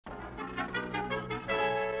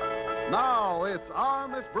Now it's Our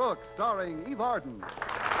Miss Brooks, starring Eve Arden.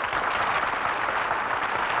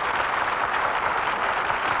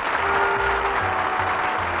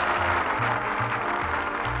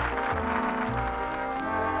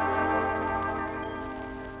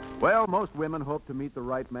 Well, most women hope to meet the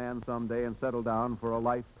right man someday and settle down for a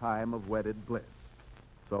lifetime of wedded bliss.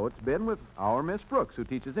 So it's been with our Miss Brooks, who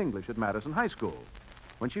teaches English at Madison High School.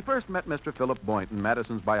 When she first met Mr. Philip Boynton,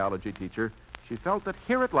 Madison's biology teacher, she felt that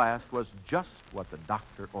here at last was just what the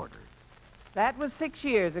doctor ordered. That was 6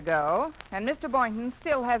 years ago, and Mr. Boynton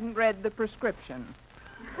still hasn't read the prescription.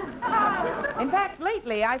 In fact,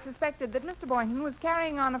 lately I suspected that Mr. Boynton was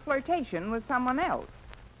carrying on a flirtation with someone else.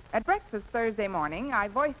 At breakfast Thursday morning, I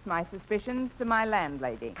voiced my suspicions to my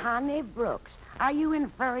landlady. Connie Brooks, are you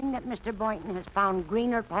inferring that Mr. Boynton has found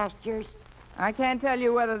greener pastures? I can't tell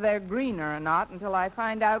you whether they're greener or not until I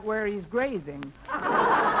find out where he's grazing.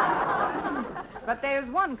 But there's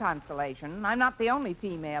one consolation. I'm not the only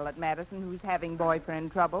female at Madison who's having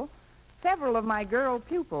boyfriend trouble. Several of my girl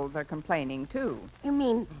pupils are complaining, too. You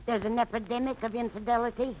mean there's an epidemic of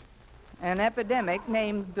infidelity? An epidemic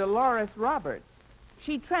named Dolores Roberts.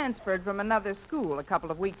 She transferred from another school a couple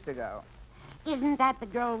of weeks ago. Isn't that the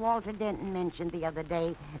girl Walter Denton mentioned the other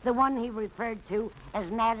day? The one he referred to as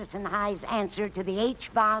Madison High's answer to the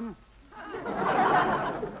H-bomb?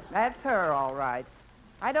 That's her, all right.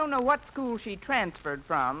 I don't know what school she transferred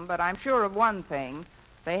from, but I'm sure of one thing.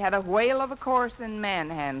 They had a whale of a course in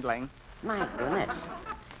manhandling. My goodness.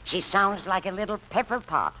 She sounds like a little pepper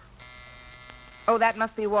pot. Oh, that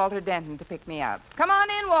must be Walter Denton to pick me up. Come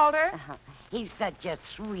on in, Walter. He's such a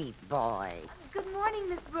sweet boy. Good morning,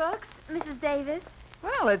 Miss Brooks. Mrs. Davis.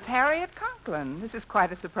 Well, it's Harriet Conklin. This is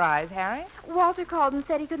quite a surprise, Harriet. Walter called and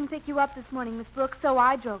said he couldn't pick you up this morning, Miss Brooks, so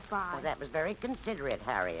I drove by. Oh, that was very considerate,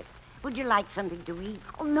 Harriet. Would you like something to eat?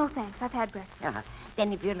 Oh, no, thanks. I've had breakfast.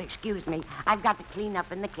 Then if you'll excuse me, I've got to clean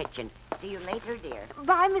up in the kitchen. See you later, dear.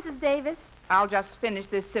 Bye, Mrs. Davis. I'll just finish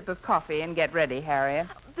this sip of coffee and get ready, Harriet.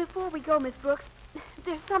 Before we go, Miss Brooks,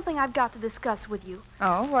 there's something I've got to discuss with you.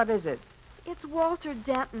 Oh, what is it? It's Walter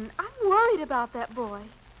Denton. I'm worried about that boy.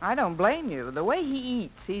 I don't blame you. The way he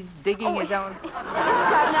eats, he's digging his own... It's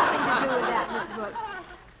got nothing to do with that, Miss Brooks.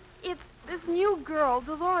 It's this new girl,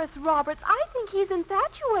 Dolores Roberts. I think he's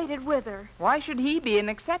infatuated with her. Why should he be an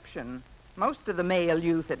exception? Most of the male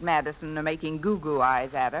youth at Madison are making goo-goo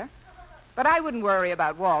eyes at her. But I wouldn't worry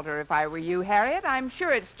about Walter if I were you, Harriet. I'm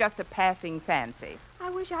sure it's just a passing fancy. I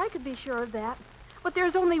wish I could be sure of that. But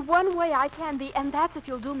there's only one way I can be, and that's if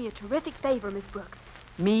you'll do me a terrific favor, Miss Brooks.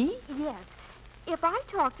 Me? Yes. If I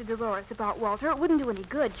talked to Dolores about Walter, it wouldn't do any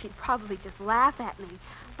good. She'd probably just laugh at me.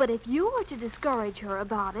 But if you were to discourage her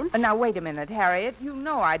about him... Now, wait a minute, Harriet. You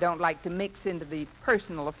know I don't like to mix into the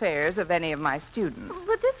personal affairs of any of my students.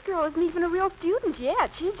 But this girl isn't even a real student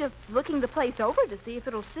yet. She's just looking the place over to see if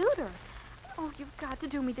it'll suit her. Oh, you've got to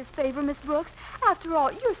do me this favor, Miss Brooks. After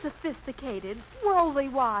all, you're sophisticated, worldly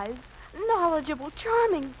wise, knowledgeable,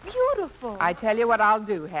 charming, beautiful. I tell you what I'll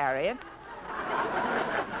do, Harriet.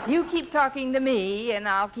 You keep talking to me, and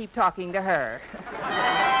I'll keep talking to her.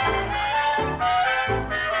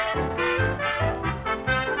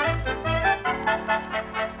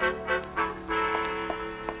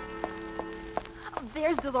 Oh,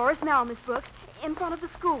 there's Dolores now, Miss Brooks, in front of the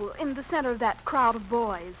school, in the center of that crowd of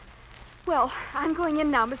boys. Well, I'm going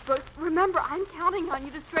in now, Miss Brooks. Remember, I'm counting on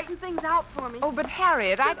you to straighten things out for me. Oh, but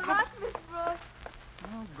Harriet, Good luck, Miss Brooks.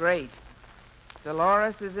 Oh, great.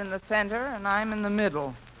 Dolores is in the center, and I'm in the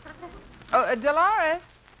middle. Oh, Dolores.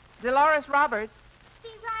 Dolores Roberts. Be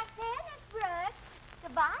right there, Miss Brooks.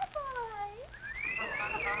 Goodbye, boys.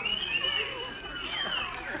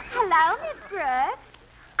 Hello, Miss Brooks.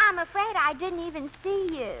 I'm afraid I didn't even see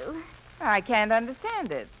you. I can't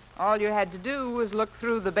understand it. All you had to do was look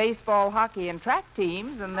through the baseball, hockey, and track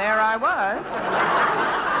teams, and there I was.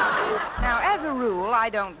 Now, as a rule, I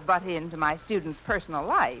don't butt into my students' personal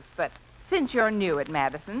life, but since you're new at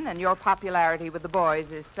Madison and your popularity with the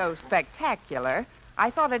boys is so spectacular,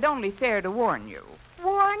 I thought it only fair to warn you.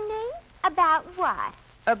 Warn me? About what?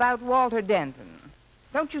 About Walter Denton.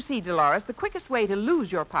 Don't you see, Dolores, the quickest way to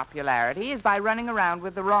lose your popularity is by running around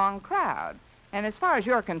with the wrong crowd. And as far as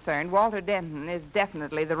you're concerned, Walter Denton is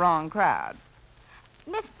definitely the wrong crowd.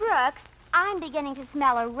 Miss Brooks, I'm beginning to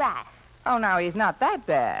smell a rat. Oh, now, he's not that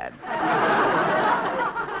bad.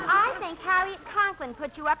 I think Harriet Conklin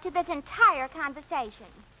put you up to this entire conversation.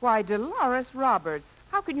 Why, Dolores Roberts,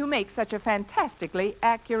 how can you make such a fantastically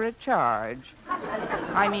accurate charge?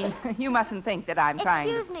 I mean, you mustn't think that I'm trying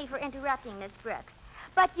to... Excuse me for interrupting, Miss Brooks,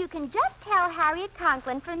 but you can just tell Harriet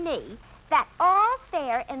Conklin for me that all's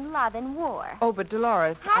fair in love and war. Oh, but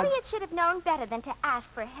Dolores... Harriet should have known better than to ask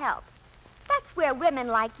for help. where women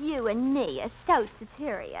like you and me are so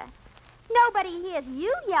superior. Nobody hears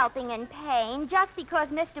you yelping in pain just because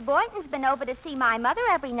Mr. Boynton's been over to see my mother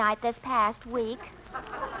every night this past week.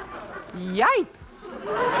 Yipe!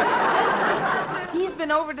 He's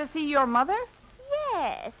been over to see your mother?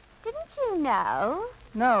 Yes. Didn't you know?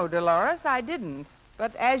 No, Dolores, I didn't.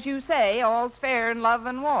 But as you say, all's fair in love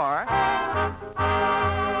and war.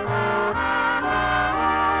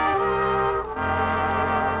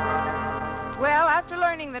 Well, after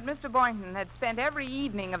learning that Mr. Boynton had spent every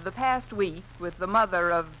evening of the past week with the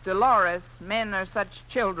mother of Dolores, men are such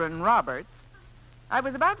children, Roberts, I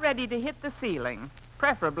was about ready to hit the ceiling,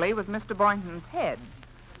 preferably with Mr. Boynton's head.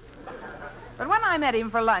 But when I met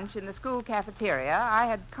him for lunch in the school cafeteria, I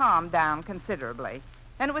had calmed down considerably,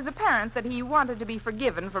 and it was apparent that he wanted to be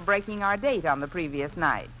forgiven for breaking our date on the previous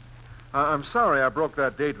night. I'm sorry I broke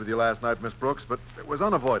that date with you last night, Miss Brooks, but it was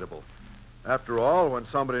unavoidable. After all, when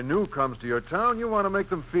somebody new comes to your town, you want to make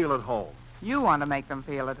them feel at home. You want to make them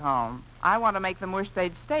feel at home. I want to make them wish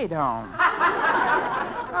they'd stayed home. Oh,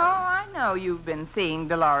 I know you've been seeing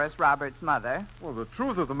Dolores Roberts' mother. Well, the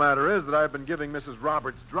truth of the matter is that I've been giving Mrs.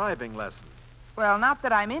 Roberts driving lessons. Well, not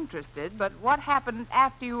that I'm interested, but what happened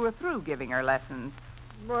after you were through giving her lessons?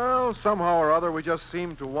 Well, somehow or other, we just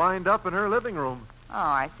seemed to wind up in her living room. Oh,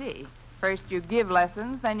 I see. First you give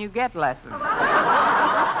lessons, then you get lessons.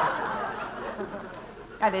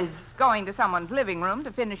 That is, going to someone's living room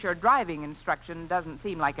to finish your driving instruction doesn't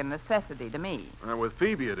seem like a necessity to me. With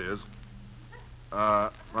Phoebe, it is.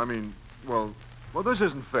 Well, this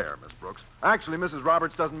isn't fair, Miss Brooks. Actually, Mrs.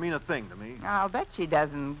 Roberts doesn't mean a thing to me. I'll bet she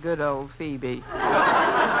doesn't, good old Phoebe.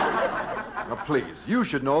 Now, please, you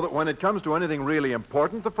should know that when it comes to anything really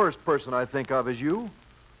important, the first person I think of is you.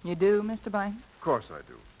 You do, Mr. Boynton? Of course I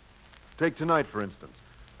do. Take tonight, for instance.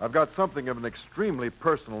 I've got something of an extremely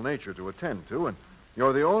personal nature to attend to, and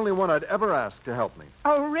you're the only one I'd ever ask to help me.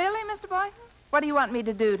 Oh, really, Mr. Boynton? What do you want me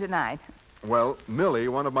to do tonight? Well, Millie,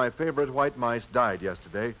 one of my favorite white mice, died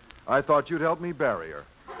yesterday. I thought you'd help me bury her.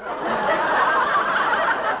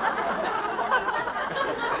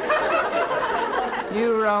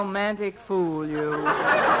 You romantic fool, you.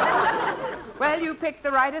 Well, you picked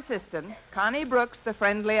the right assistant. Connie Brooks, the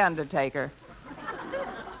friendly undertaker.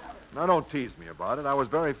 Now, don't tease me about it. I was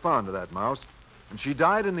very fond of that mouse, and she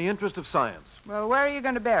died in the interest of science. Well, where are you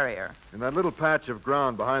going to bury her? In that little patch of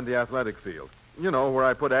ground behind the athletic field. You know, where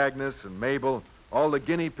I put Agnes and Mabel, all the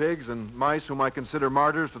guinea pigs and mice whom I consider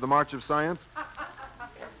martyrs for the march of science.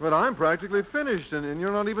 But I'm practically finished, and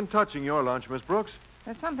you're not even touching your lunch, Miss Brooks.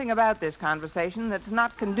 There's something about this conversation that's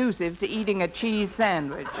not conducive to eating a cheese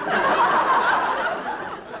sandwich.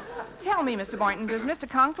 Tell me, Mr. Boynton, does Mr.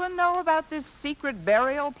 Conklin know about this secret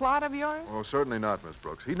burial plot of yours? Oh, certainly not, Miss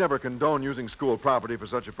Brooks. He'd never condone using school property for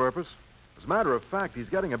such a purpose. As a matter of fact, he's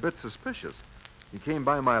getting a bit suspicious. He came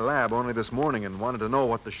by my lab only this morning and wanted to know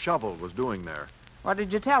what the shovel was doing there. What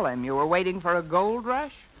did you tell him? You were waiting for a gold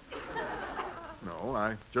rush? No,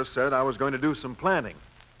 I just said I was going to do some planning.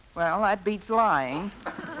 Well, that beats lying.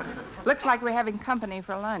 Looks like we're having company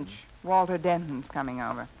for lunch. Walter Denton's coming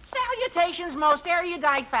over. Salutations, most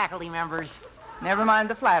erudite faculty members. Never mind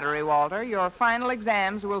the flattery, Walter. Your final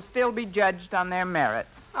exams will still be judged on their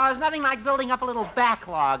merits. Oh, there's nothing like building up a little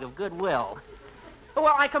backlog of goodwill.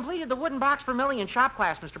 Well, I completed the wooden box for Millie in shop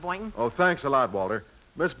class, Mr. Boynton. Oh, thanks a lot, Walter.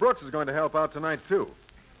 Miss Brooks is going to help out tonight, too.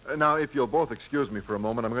 Now, if you'll both excuse me for a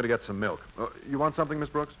moment, I'm going to get some milk. You want something, Miss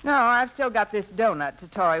Brooks? No, I've still got this donut to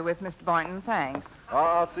toy with, Mr. Boynton. Thanks.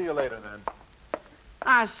 I'll see you later, then.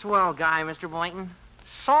 Swell guy, Mr. Boynton.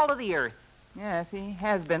 Salt of the earth. Yes, he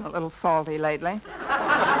has been a little salty lately.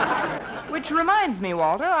 Which reminds me,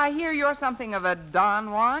 Walter, I hear you're something of a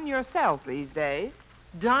Don Juan yourself these days.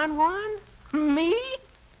 Don Juan? Me?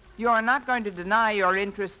 You're not going to deny your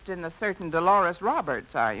interest in a certain Dolores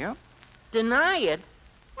Roberts, are you? Deny it?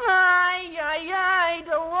 Ay,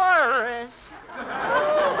 Dolores.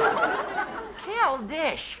 Hell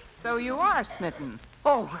dish. So you are smitten.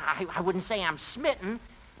 Oh, I wouldn't say I'm smitten.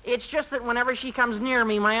 It's just that whenever she comes near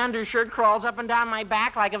me, my undershirt crawls up and down my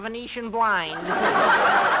back like a Venetian blind. Well,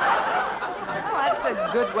 that's a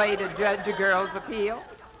good way to judge a girl's appeal.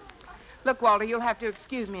 Look, Walter, you'll have to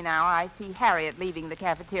excuse me now. I see Harriet leaving the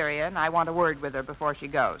cafeteria, and I want a word with her before she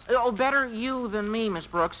goes. Oh, better you than me, Miss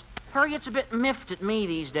Brooks. Harriet's a bit miffed at me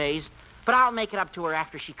these days, but I'll make it up to her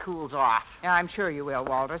after she cools off. Yeah, I'm sure you will,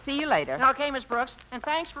 Walter. See you later. Okay, Miss Brooks, and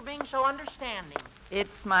thanks for being so understanding.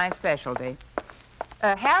 It's my specialty.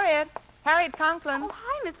 Harriet Conklin. Oh,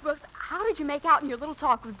 hi, Miss Brooks. How did you make out in your little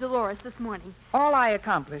talk with Dolores this morning? All I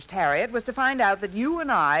accomplished, Harriet, was to find out that you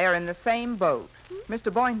and I are in the same boat.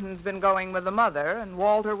 Mr. Boynton's been going with the mother and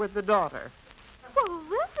Walter with the daughter. Well,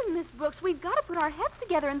 listen, Miss Brooks, we've got to put our heads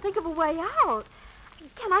together and think of a way out.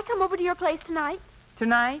 Can I come over to your place tonight?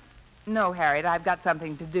 Tonight? No, Harriet, I've got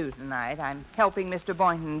something to do tonight. I'm helping Mr.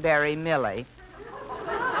 Boynton bury Millie.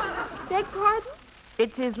 Beg pardon?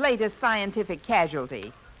 It's his latest scientific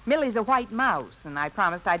casualty. Millie's a white mouse, and I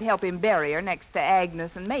promised I'd help him bury her next to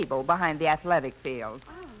Agnes and Mabel behind the athletic field.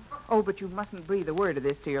 Oh, but you mustn't breathe a word of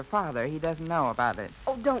this to your father. He doesn't know about it.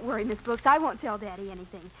 Oh, don't worry, Miss Brooks. I won't tell Daddy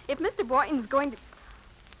anything. If Mr. Boynton's going to...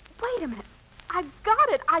 Wait a minute. I've got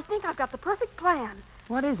it. I think I've got the perfect plan.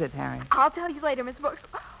 What is it, Harriet? I'll tell you later, Miss Brooks.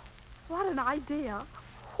 What an idea.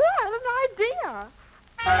 What an idea.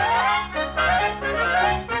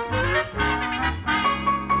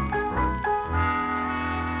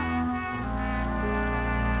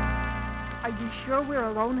 Are you sure we're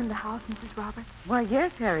alone in the house, Mrs. Roberts? Why,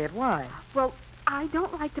 yes, Harriet. Why? Well, I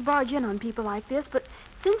don't like to barge in on people like this, but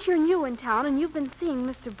since you're new in town and you've been seeing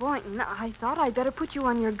Mr. Boynton, I thought I'd better put you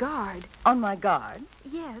on your guard. On my guard?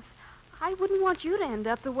 Yes. I wouldn't want you to end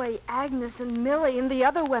up the way Agnes and Millie and the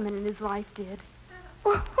other women in his life did.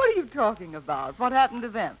 What are you talking about? What happened to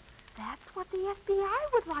them? That's what the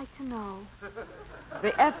FBI would like to know.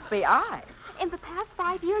 The FBI? In the past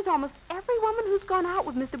 5 years, almost every woman who's gone out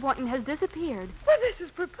with Mr. Boynton has disappeared. Well, this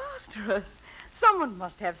is preposterous. Someone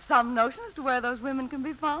must have some notion as to where those women can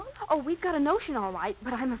be found. Oh, we've got a notion, all right,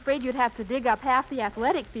 but I'm afraid you'd have to dig up half the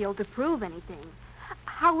athletic field to prove anything.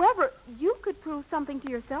 However, you could prove something to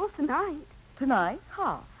yourself tonight. Tonight?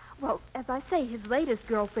 How? Well, as I say, his latest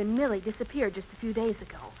girlfriend, Millie, disappeared just a few days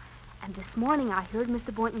ago. And this morning I heard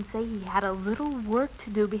Mr. Boynton say he had a little work to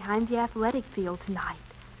do behind the athletic field tonight.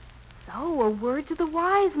 So, a word to the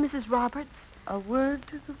wise, Mrs. Roberts. A word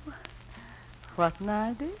to the wise? What an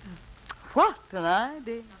idea. What an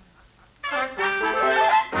idea.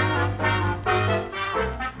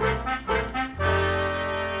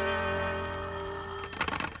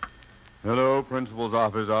 Hello, Principal's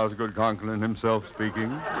office. Osgood Conklin himself speaking.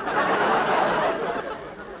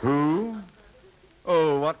 Who?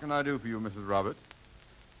 Oh, what can I do for you, Mrs. Roberts?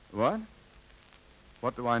 What?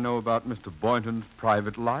 What do I know about Mr. Boynton's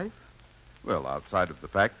private life? Well, outside of the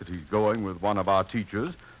fact that he's going with one of our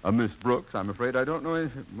teachers, a Miss Brooks, I'm afraid I don't know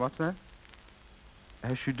anything. What's that?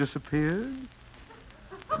 Has she disappeared?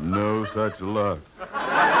 No such luck.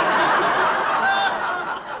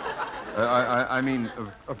 I mean,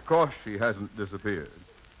 of course she hasn't disappeared.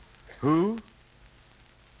 Who?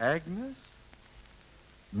 Agnes?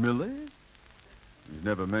 Millie? He's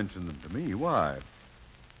never mentioned them to me. Why?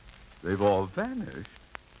 They've all vanished.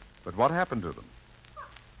 But what happened to them?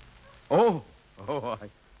 Oh,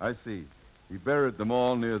 I see. He buried them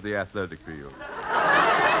all near the athletic field.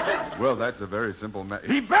 Well, that's a very simple matter.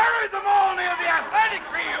 He buried them all near the athletic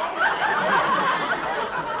field!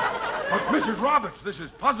 But, Mrs. Roberts, this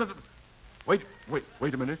is positive. Wait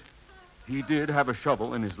a minute. He did have a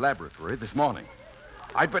shovel in his laboratory this morning.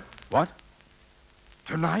 I bet... What?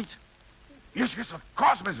 Tonight? Yes, of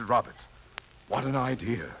course, Mrs. Roberts. What an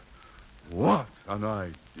idea. What an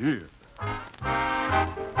idea.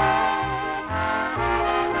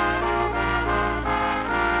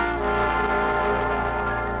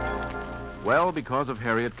 Well, because of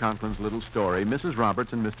Harriet Conklin's little story, Mrs.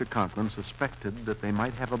 Roberts and Mr. Conklin suspected that they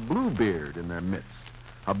might have a Bluebeard in their midst.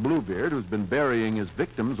 A Bluebeard who's been burying his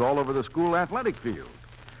victims all over the school athletic field.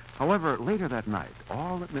 However, later that night,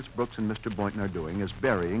 all that Miss Brooks and Mr. Boynton are doing is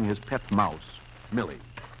burying his pet mouse, Millie.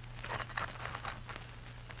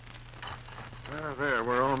 There,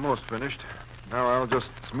 we're almost finished. Now I'll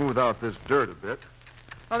just smooth out this dirt a bit.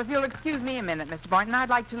 Well, if you'll excuse me a minute, Mr. Boynton, I'd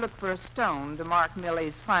like to look for a stone to mark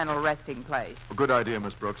Millie's final resting place. A good idea,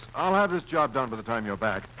 Miss Brooks. I'll have this job done by the time you're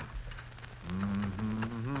back.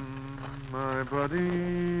 My buddy,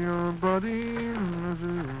 your buddy.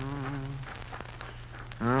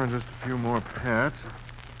 Just a few more pats.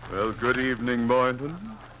 Well, good evening, Boynton.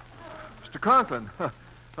 Mr. Conklin,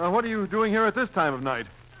 what are you doing here at this time of night?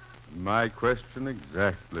 My question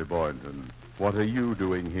exactly, Boynton. What are you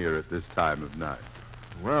doing here at this time of night?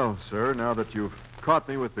 Well, sir, now that you've caught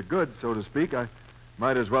me with the goods, so to speak, I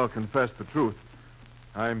might as well confess the truth.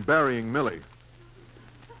 I'm burying Millie.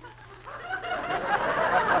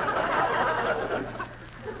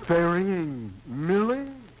 Burying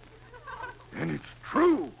Millie? Then it's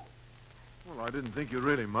true. Well, I didn't think you'd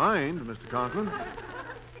really mind, Mr. Conklin.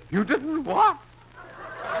 You didn't what?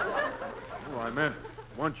 Well, I meant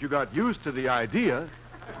once you got used to the idea.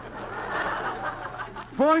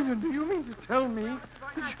 Boynton, do you mean to tell me?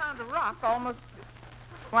 I found a rock almost...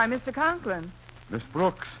 Why, Mr. Conklin. Miss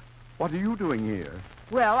Brooks, what are you doing here?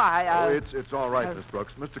 Well, Oh, it's all right, Miss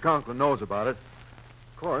Brooks. Mr. Conklin knows about it.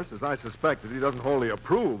 Of course, as I suspected, he doesn't wholly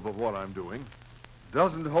approve of what I'm doing.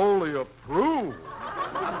 doesn't wholly approve.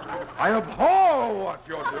 I abhor what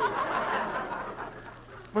you're doing.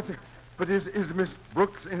 But is Miss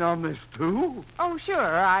Brooks in on this, too? Oh, sure.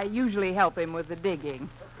 I usually help him with the digging.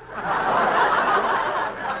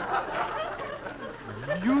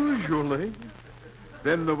 Usually?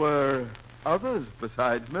 Then there were others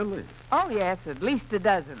besides Millie. Oh, yes, at least a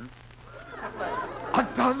dozen. A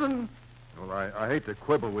dozen? Well, I hate to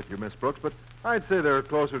quibble with you, Miss Brooks, but I'd say there are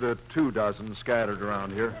closer to 24 scattered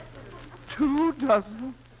around here. 24?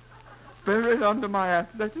 Buried under my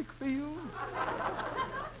athletic field?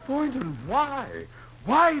 Boynton, why?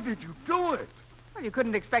 Why did you do it? Well, you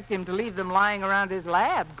couldn't expect him to leave them lying around his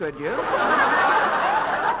lab, could you?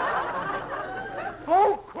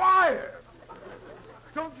 Oh, quiet!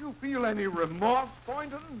 Don't you feel any remorse,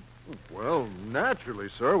 Boynton? Well, naturally,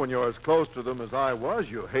 sir. When you're as close to them as I was,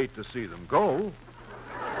 you hate to see them go.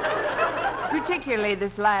 Particularly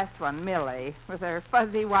this last one, Millie, with her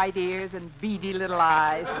fuzzy white ears and beady little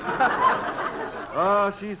eyes.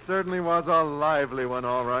 Oh, she certainly was a lively one,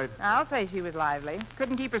 all right. I'll say she was lively.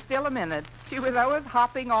 Couldn't keep her still a minute. She was always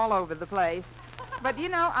hopping all over the place. But, you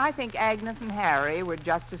know, I think Agnes and Harry were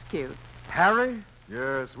just as cute. Harry?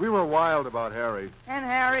 Yes, we were wild about Harry. And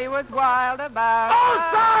Harry was wild about... Oh,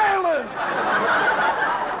 silence!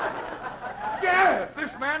 Yeah,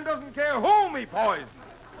 this man doesn't care whom he poisons.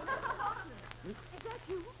 Is that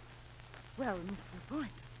you? Well, Mr. Boynton.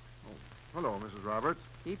 Hello, Mrs. Roberts.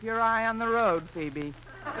 Keep your eye on the road, Phoebe.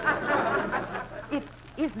 It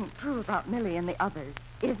isn't true about Millie and the others,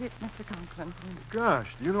 is it, Mr. Conklin? Gosh,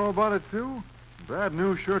 do you know about it, too? Bad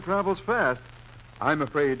news sure travels fast. I'm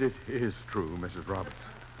afraid it is true, Mrs. Roberts.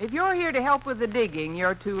 If you're here to help with the digging,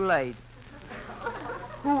 you're too late.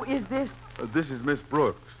 Who is this? This is Miss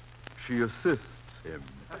Brooks. She assists him.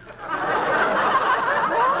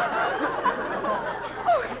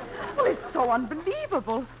 Well, it's so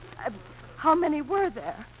unbelievable. How many were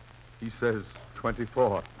there? He says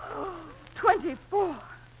 24. 24.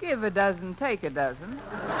 Give a dozen, take a dozen.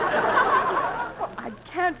 Oh, I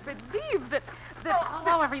can't believe that...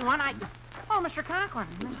 Hello, everyone. Oh, Mr. Conklin,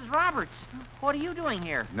 Mrs. Roberts. What are you doing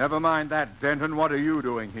here? Never mind that, Denton. What are you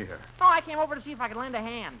doing here? Oh, I came over to see if I could lend a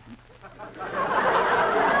hand.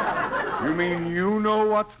 You mean you know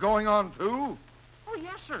what's going on, too? Oh,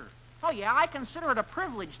 yes, sir. Oh, yeah, I consider it a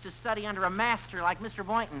privilege to study under a master like Mr.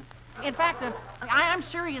 Boynton. In fact, I am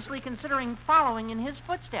seriously considering following in his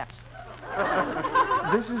footsteps.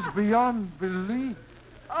 This is beyond belief.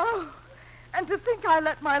 Oh, and to think I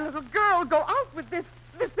let my little girl go out with this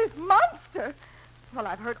monster. Well,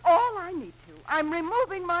 I've heard all I need to. I'm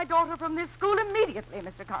removing my daughter from this school immediately,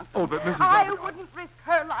 Mr. Conklin. Oh, but Mrs. I Roberts... wouldn't risk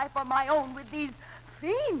her life or my own with these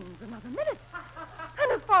fiends another minute.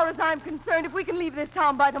 And as far as I'm concerned, if we can leave this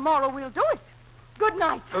town by tomorrow, we'll do it. Good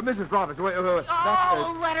night. Mrs. Roberts, wait.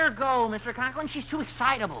 Oh, let her go, Mr. Conklin. She's too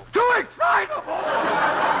excitable. Too excitable!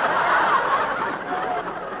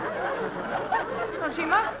 Well, she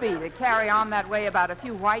must be to carry on that way about a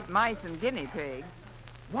few white mice and guinea pigs.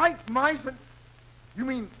 White mice and... You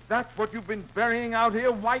mean that's what you've been burying out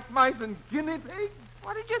here? White mice and guinea pigs?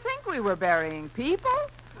 What did you think we were burying? People?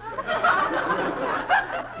 You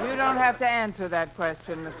don't have to answer that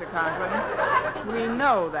question, Mr. Conklin. We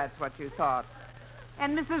know that's what you thought.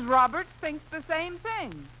 And Mrs. Roberts thinks the same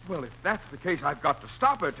thing. Well, if that's the case, I've got to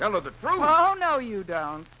stop her, tell her the truth. Oh, no, you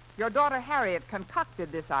don't. Your daughter Harriet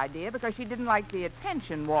concocted this idea because she didn't like the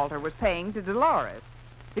attention Walter was paying to Dolores.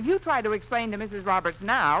 If you try to explain to Mrs. Roberts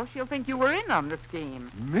now, she'll think you were in on the scheme.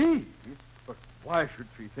 Me? But why should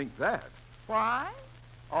she think that? Why?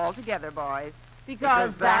 All together, boys.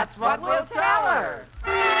 Because that's what we'll tell her.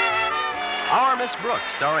 Our Miss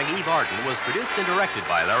Brooks, starring Eve Arden, was produced and directed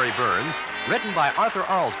by Larry Burns, written by Arthur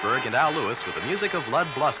Arlsberg and Al Lewis with the music of Lud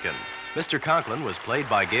Bluskin. Mr. Conklin was played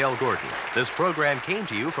by Gail Gordon. This program came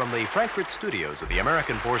to you from the Frankfurt studios of the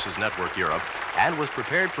American Forces Network Europe and was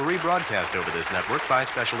prepared for rebroadcast over this network by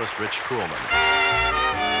specialist Rich Kuhlman.